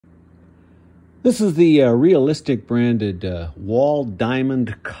This is the Realistic branded wall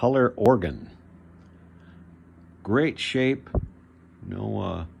diamond color organ. Great shape,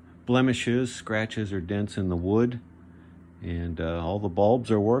 no blemishes, scratches, or dents in the wood, and all the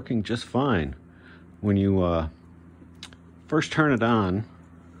bulbs are working just fine. When you first turn it on,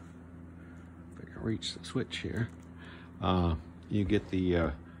 if I can reach the switch here, you get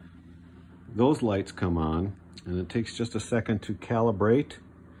the those lights come on, and it takes just a second to calibrate.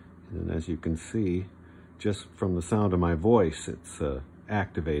 And as you can see, just from the sound of my voice, it's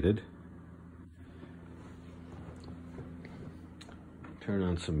activated. Turn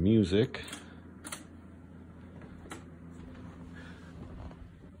on some music.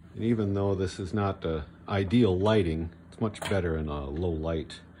 And even though this is not ideal lighting, it's much better in a low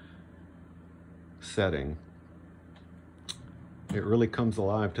light setting. It really comes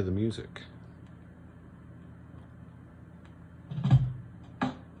alive to the music.